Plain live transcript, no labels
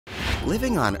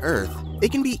Living on Earth,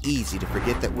 it can be easy to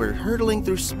forget that we're hurtling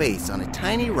through space on a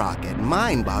tiny rock at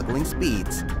mind-boggling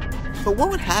speeds. But what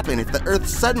would happen if the Earth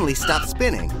suddenly stopped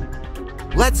spinning?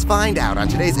 Let's find out on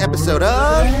today's episode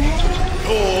of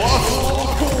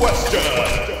Colossal Questions!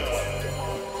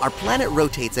 Our planet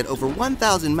rotates at over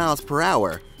 1,000 miles per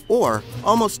hour, or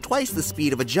almost twice the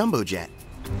speed of a jumbo jet.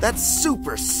 That's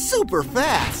super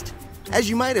fast! As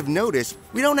you might have noticed,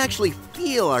 we don't actually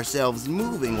feel ourselves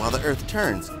moving while the Earth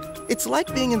turns. It's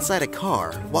like being inside a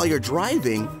car. While you're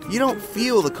driving, you don't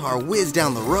feel the car whiz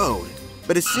down the road.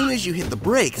 But as soon as you hit the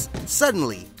brakes,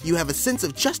 suddenly you have a sense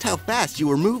of just how fast you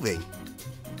were moving.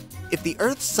 If the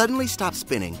Earth suddenly stopped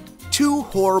spinning, two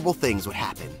horrible things would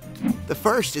happen. The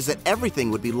first is that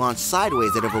everything would be launched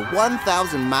sideways at over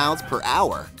 1,000 miles per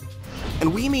hour.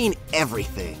 And we mean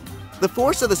everything. The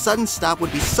force of the sudden stop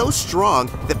would be so strong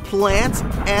that plants,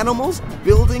 animals,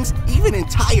 buildings, even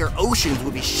entire oceans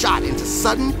would be shot into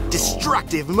sudden,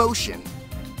 destructive motion.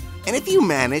 And if you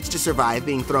manage to survive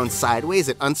being thrown sideways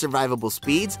at unsurvivable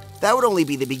speeds, that would only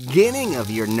be the beginning of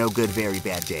your no-good, very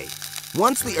bad day.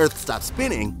 Once the Earth stopped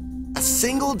spinning, a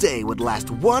single day would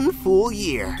last one full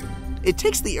year. It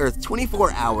takes the Earth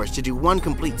 24 hours to do one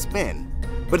complete spin.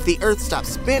 But if the Earth stopped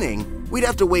spinning, we'd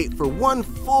have to wait for one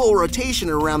full rotation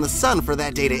around the sun for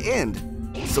that day to end.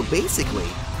 So basically,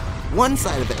 one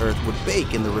side of the Earth would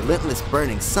bake in the relentless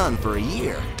burning sun for a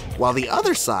year, while the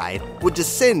other side would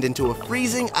descend into a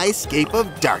freezing ice-scape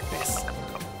of darkness.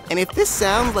 And if this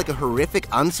sounds like a horrific,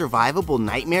 unsurvivable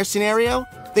nightmare scenario,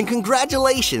 then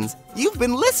congratulations, you've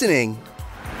been listening!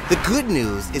 The good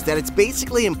news is that it's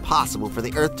basically impossible for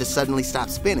the Earth to suddenly stop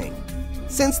spinning.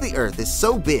 Since the Earth is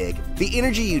so big, the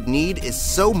energy you'd need is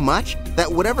so much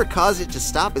that whatever caused it to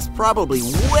stop is probably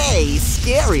way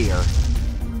scarier.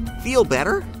 Feel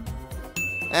better?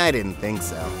 I didn't think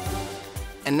so.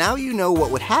 And now you know what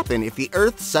would happen if the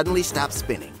Earth suddenly stopped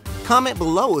spinning. Comment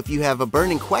below if you have a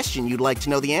burning question you'd like to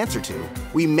know the answer to.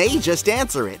 We may just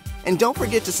answer it. And don't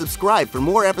forget to subscribe for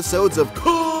more episodes of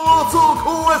Colossal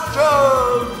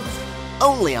Questions!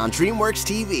 Only on DreamWorks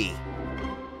TV.